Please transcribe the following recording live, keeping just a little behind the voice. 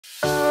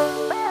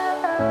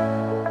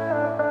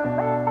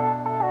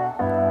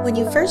When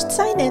you first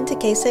sign in to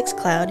K6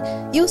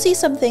 Cloud, you'll see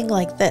something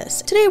like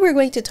this. Today we're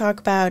going to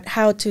talk about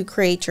how to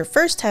create your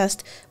first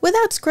test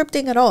without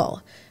scripting at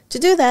all. To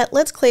do that,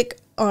 let's click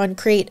on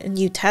Create a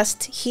New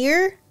Test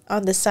here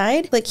on the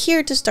side. Click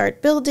here to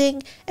start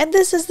building, and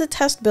this is the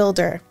test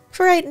builder.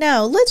 For right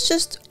now, let's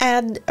just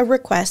add a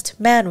request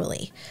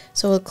manually.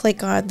 So we'll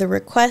click on the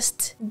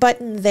request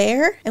button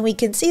there, and we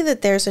can see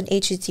that there's an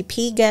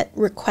HTTP GET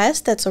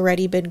request that's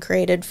already been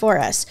created for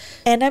us.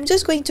 And I'm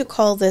just going to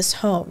call this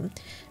home.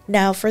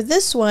 Now for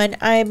this one,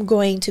 I'm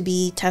going to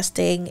be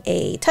testing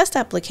a test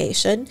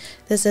application.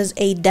 This is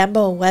a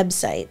demo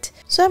website.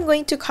 So I'm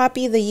going to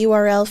copy the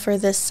URL for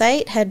this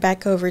site, head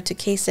back over to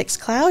K6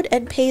 Cloud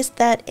and paste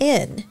that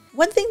in.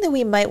 One thing that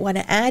we might want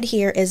to add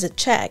here is a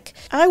check.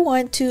 I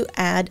want to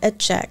add a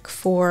check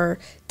for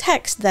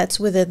text that's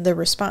within the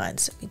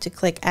response. I'm going to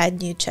click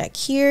Add New Check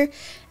here,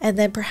 and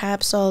then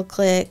perhaps I'll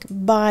click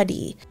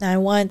Body. Now I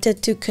want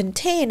it to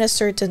contain a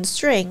certain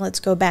string. Let's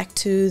go back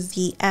to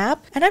the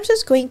app, and I'm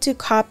just going to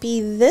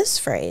copy this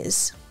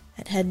phrase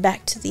and head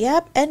back to the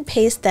app and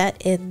paste that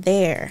in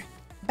there.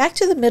 Back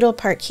to the middle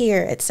part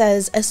here, it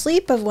says a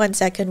sleep of 1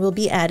 second will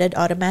be added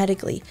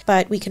automatically,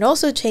 but we can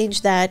also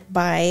change that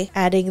by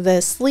adding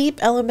the sleep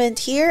element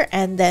here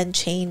and then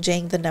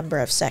changing the number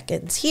of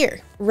seconds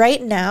here.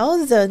 Right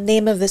now, the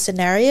name of the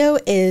scenario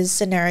is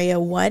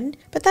scenario 1,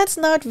 but that's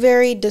not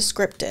very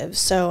descriptive,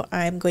 so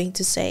I'm going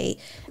to say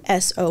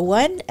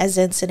SO1 as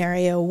in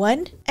scenario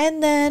 1,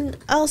 and then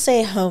I'll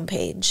say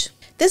homepage.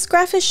 This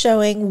graph is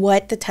showing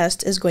what the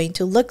test is going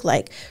to look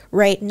like.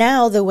 Right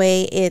now, the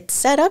way it's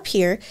set up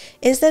here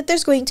is that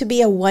there's going to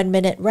be a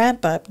 1-minute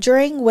ramp up,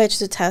 during which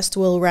the test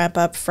will ramp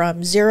up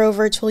from 0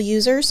 virtual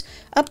users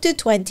up to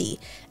 20.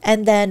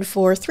 And then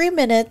for 3.5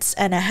 minutes,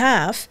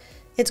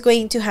 it's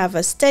going to have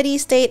a steady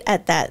state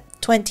at that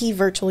 20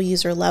 virtual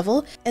user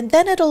level, and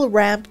then it'll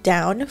ramp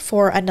down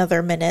for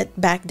another minute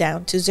back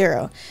down to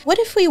 0. What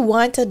if we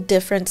want a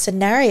different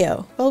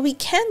scenario? Well, we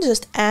can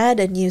just add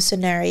a new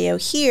scenario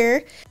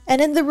here,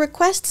 and in the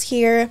requests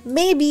here,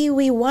 maybe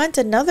we want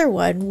another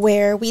one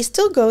where we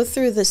still go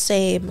through the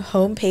same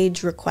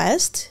homepage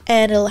request,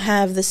 and it'll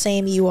have the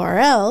same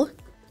URL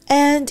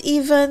and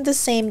even the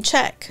same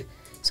check.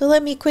 So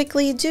let me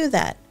quickly do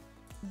that.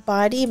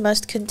 Body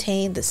must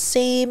contain the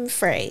same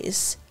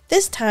phrase.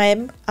 This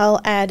time,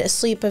 I'll add a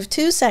sleep of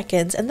 2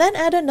 seconds and then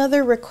add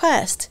another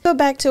request. Go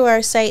back to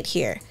our site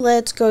here.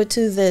 Let's go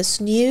to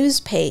this news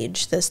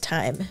page this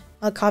time.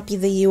 I'll copy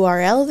the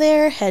URL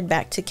there, head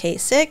back to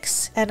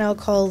K6, and I'll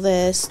call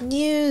this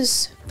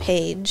news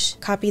page.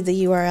 Copy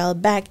the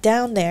URL back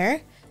down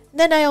there.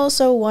 Then I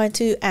also want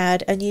to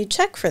add a new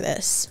check for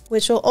this,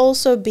 which will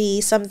also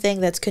be something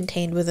that's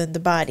contained within the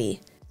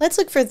body. Let's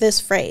look for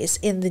this phrase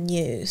in the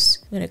news.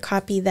 I'm going to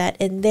copy that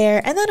in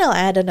there, and then I'll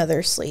add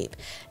another sleep.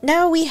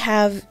 Now we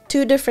have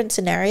 2 different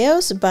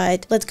scenarios,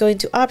 but let's go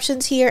into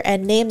options here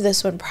and name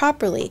this one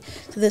properly.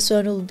 So this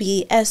one will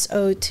be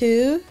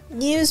SO2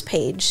 news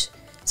page.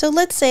 So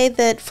let's say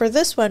that for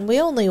this one, we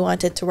only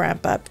want it to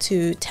ramp up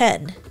to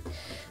 10.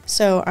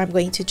 So I'm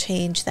going to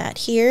change that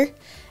here.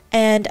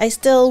 And I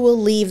still will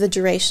leave the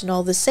duration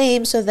all the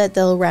same so that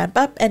they'll ramp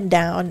up and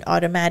down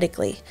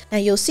automatically. Now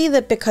you'll see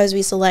that because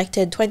we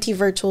selected 20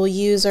 virtual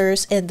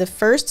users in the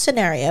first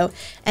scenario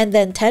and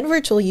then 10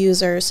 virtual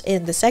users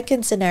in the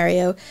second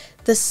scenario,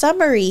 the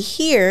summary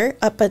here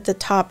up at the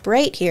top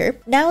right here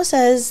now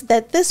says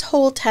that this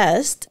whole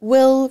test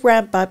will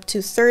ramp up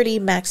to 30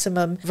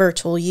 maximum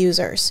virtual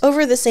users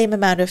over the same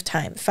amount of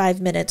time, 5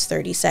 minutes,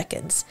 30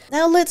 seconds.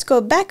 Now let's go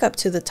back up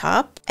to the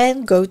top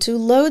and go to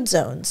load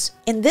zones.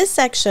 In this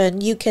section,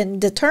 you can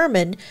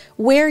determine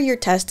where your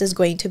test is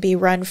going to be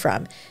run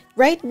from.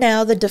 Right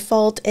now, the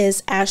default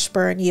is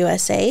Ashburn,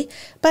 USA,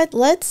 but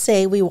let's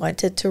say we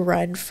wanted to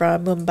run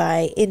from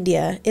Mumbai,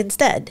 India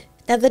instead.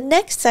 Now the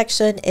next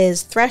section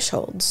is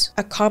thresholds.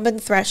 A common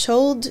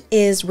threshold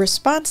is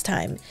response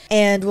time,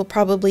 and we'll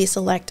probably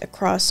select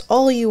across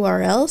all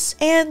URLs,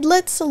 and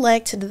let's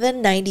select the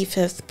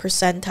 95th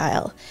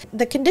percentile.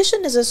 The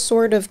condition is a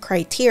sort of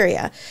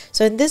criteria.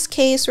 So in this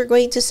case, we're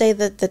going to say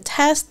that the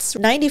test's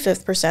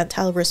 95th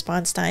percentile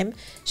response time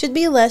should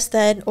be less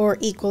than or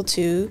equal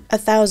to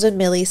 1,000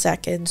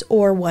 milliseconds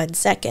or 1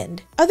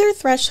 second. Other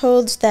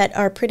thresholds that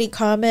are pretty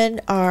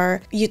common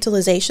are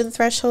utilization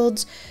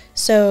thresholds.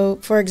 So,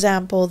 for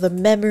example, the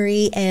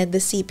memory and the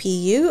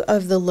CPU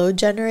of the load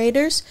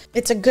generators,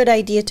 it's a good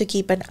idea to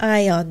keep an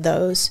eye on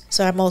those.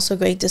 So I'm also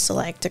going to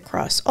select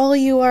across all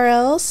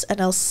URLs, and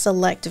I'll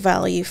select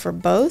value for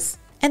both.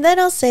 And then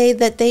I'll say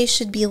that they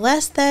should be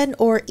less than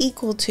or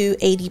equal to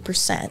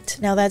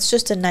 80%. Now that's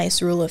just a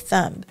nice rule of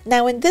thumb.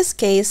 Now in this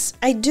case,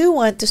 I do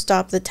want to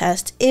stop the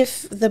test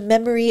if the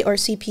memory or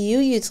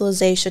CPU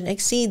utilization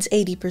exceeds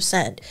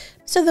 80%.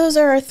 So those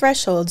are our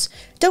thresholds.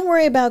 Don't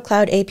worry about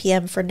Cloud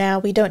APM for now.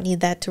 We don't need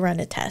that to run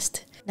a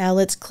test. Now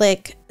let's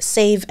click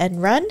Save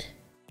and Run.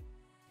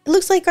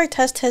 looks like our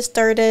test has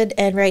started,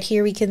 and right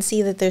here we can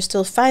see that there's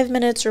still 5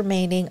 minutes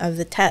remaining of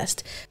the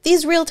test.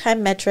 These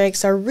real-time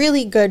metrics are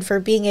really good for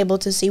being able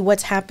to see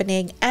what's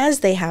happening as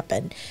they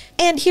happen.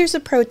 And here's a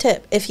pro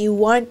tip. If you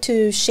want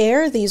to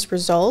share these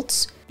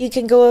results, you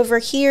can go over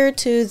here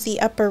to the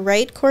upper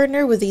right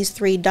corner with these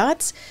 3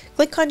 dots,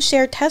 click on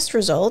Share Test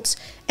Results,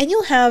 and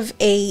you'll have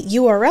a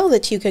URL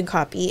that you can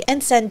copy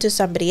and send to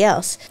somebody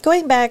else.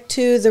 Going back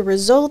to the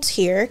results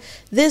here,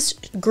 this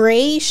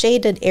gray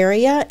shaded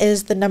area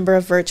is the number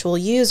of virtual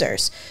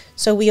users.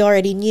 So we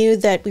already knew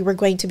that we were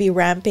going to be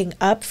ramping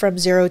up from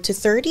 0 to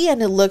 30,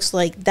 and it looks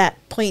like that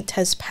point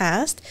has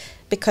passed,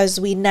 because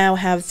we now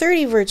have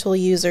 30 virtual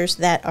users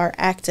that are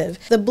active.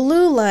 The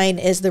blue line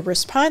is the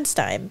response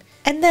time.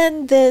 And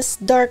then this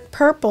dark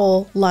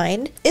purple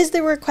line is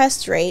the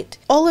request rate.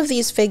 All of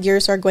these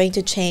figures are going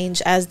to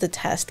change as the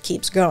test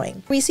keeps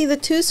going. We see the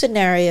 2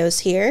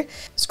 scenarios here.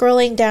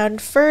 Scrolling down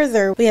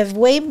further, we have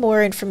way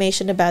more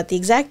information about the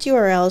exact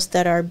URLs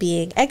that are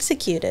being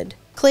executed.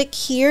 Click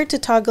here to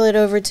toggle it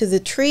over to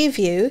the tree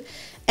view,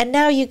 and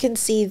now you can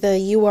see the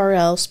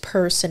URLs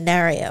per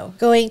scenario.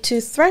 Going to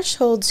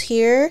thresholds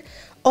here,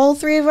 all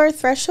 3 of our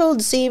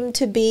thresholds seem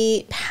to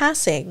be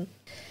passing.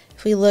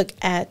 If we look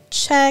at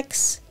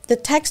checks, the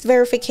text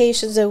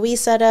verifications that we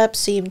set up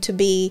seem to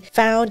be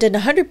found in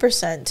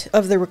 100%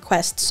 of the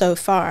requests so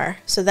far,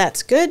 so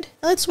that's good.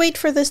 Let's wait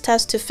for this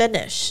test to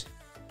finish.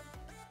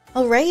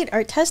 Alright,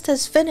 our test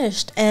has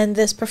finished, and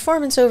this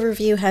performance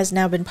overview has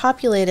now been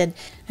populated.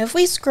 If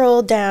we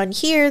scroll down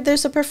here,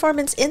 there's a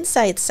performance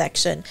insights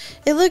section.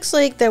 It looks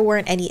like there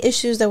weren't any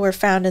issues that were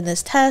found in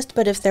this test,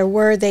 but if there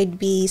were, they'd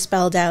be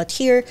spelled out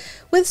here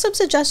with some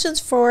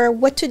suggestions for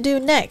what to do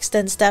next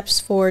and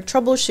steps for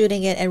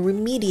troubleshooting it and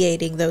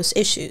remediating those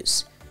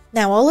issues.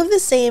 Now, all of the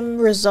same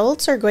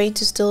results are going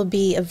to still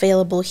be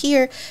available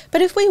here,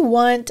 but if we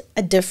want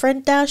a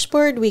different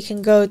dashboard, we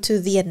can go to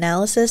the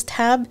Analysis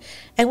tab,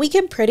 and we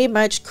can pretty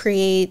much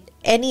create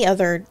any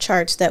other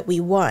charts that we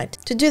want.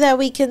 To do that,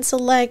 we can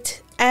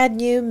select Add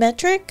New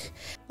Metric.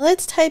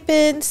 Let's type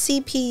in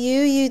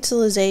CPU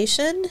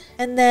utilization,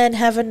 and then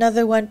have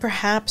another one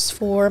perhaps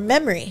for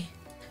memory.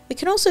 We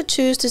can also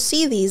choose to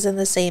see these in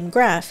the same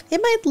graph.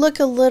 It might look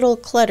a little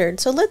cluttered,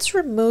 so let's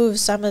remove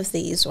some of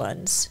these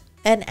ones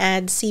and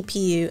add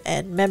CPU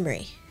and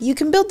memory. You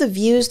can build the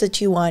views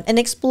that you want and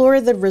explore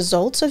the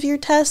results of your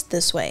test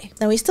this way.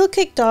 Now, we still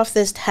kicked off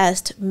this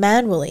test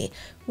manually.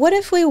 What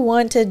if we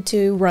wanted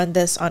to run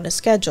this on a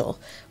schedule?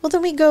 Well,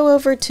 then we go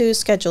over to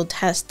Schedule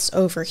Tests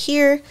over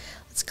here.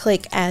 Let's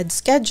click Add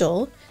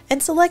Schedule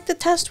and select the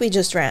test we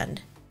just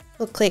ran.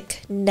 We'll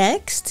click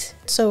Next.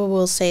 So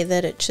we'll say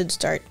that it should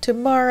start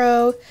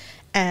tomorrow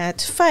at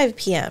 5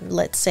 p.m.,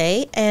 let's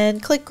say,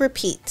 and click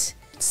Repeat.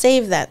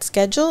 Save that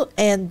schedule,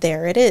 and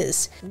there it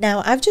is.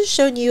 Now, I've just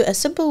shown you a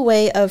simple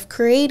way of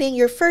creating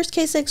your first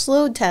K6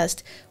 load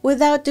test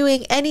without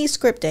doing any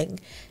scripting,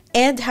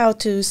 and how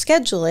to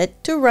schedule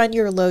it to run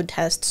your load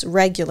tests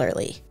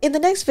regularly. In the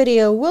next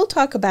video, we'll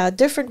talk about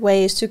different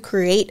ways to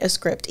create a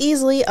script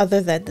easily other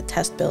than the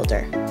test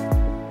builder.